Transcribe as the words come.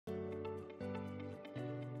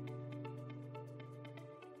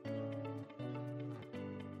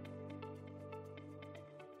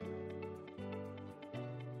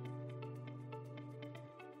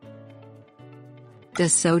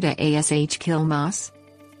Does soda ash kill moss?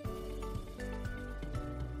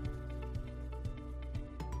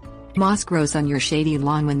 Moss grows on your shady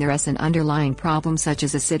lawn when there is an underlying problem such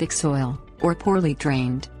as acidic soil, or poorly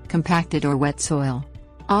drained, compacted or wet soil.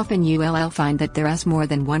 Often you'll find that there is more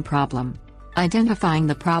than one problem. Identifying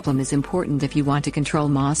the problem is important if you want to control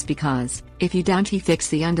moss because, if you don't fix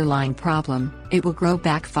the underlying problem, it will grow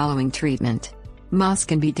back following treatment. Moss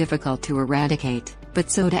can be difficult to eradicate, but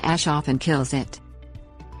soda ash often kills it.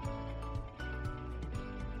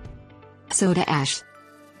 Soda ash.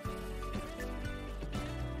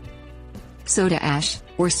 Soda ash,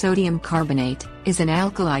 or sodium carbonate, is an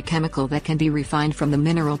alkali chemical that can be refined from the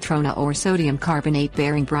mineral trona or sodium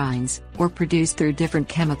carbonate-bearing brines, or produced through different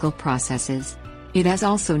chemical processes. It is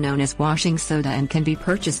also known as washing soda and can be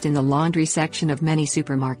purchased in the laundry section of many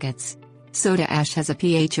supermarkets. Soda ash has a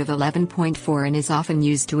pH of 11.4 and is often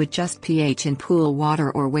used to adjust pH in pool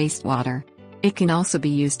water or wastewater. It can also be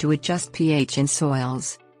used to adjust pH in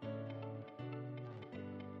soils.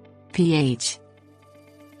 pH.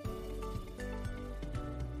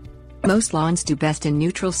 Most lawns do best in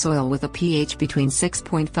neutral soil with a pH between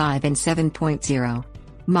 6.5 and 7.0.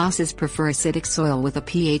 Mosses prefer acidic soil with a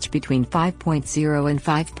pH between 5.0 and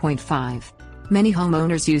 5.5. Many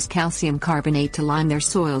homeowners use calcium carbonate to lime their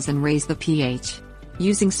soils and raise the pH.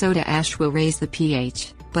 Using soda ash will raise the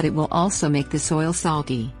pH, but it will also make the soil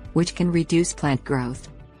salty, which can reduce plant growth.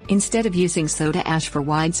 Instead of using soda ash for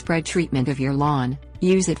widespread treatment of your lawn,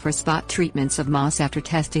 use it for spot treatments of moss after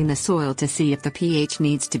testing the soil to see if the pH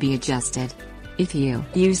needs to be adjusted. If you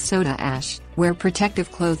use soda ash, wear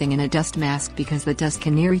protective clothing and a dust mask because the dust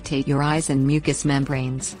can irritate your eyes and mucous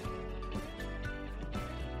membranes.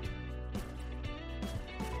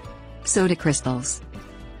 Soda crystals.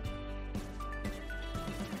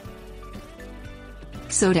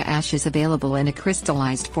 Soda ash is available in a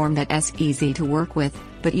crystallized form that is easy to work with,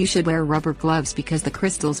 but you should wear rubber gloves because the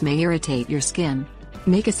crystals may irritate your skin.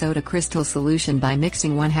 Make a soda crystal solution by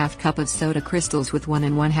mixing 1/2 cup of soda crystals with 1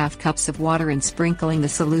 1/2 cups of water and sprinkling the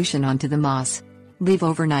solution onto the moss. Leave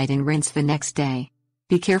overnight and rinse the next day.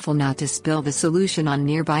 Be careful not to spill the solution on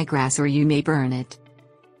nearby grass or you may burn it.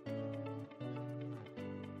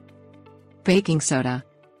 Baking soda.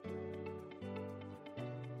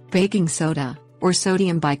 Baking soda, or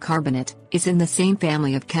sodium bicarbonate, is in the same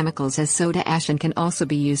family of chemicals as soda ash and can also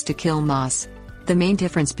be used to kill moss. The main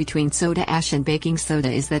difference between soda ash and baking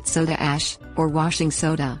soda is that soda ash, or washing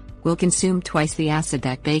soda, will consume twice the acid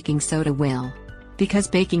that baking soda will. Because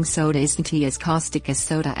baking soda isn't as caustic as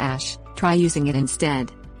soda ash, try using it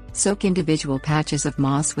instead. Soak individual patches of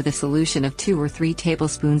moss with a solution of 2 or 3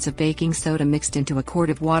 tablespoons of baking soda mixed into a quart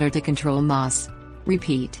of water to control moss.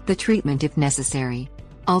 Repeat the treatment if necessary.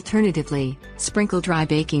 Alternatively, sprinkle dry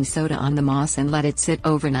baking soda on the moss and let it sit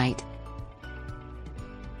overnight.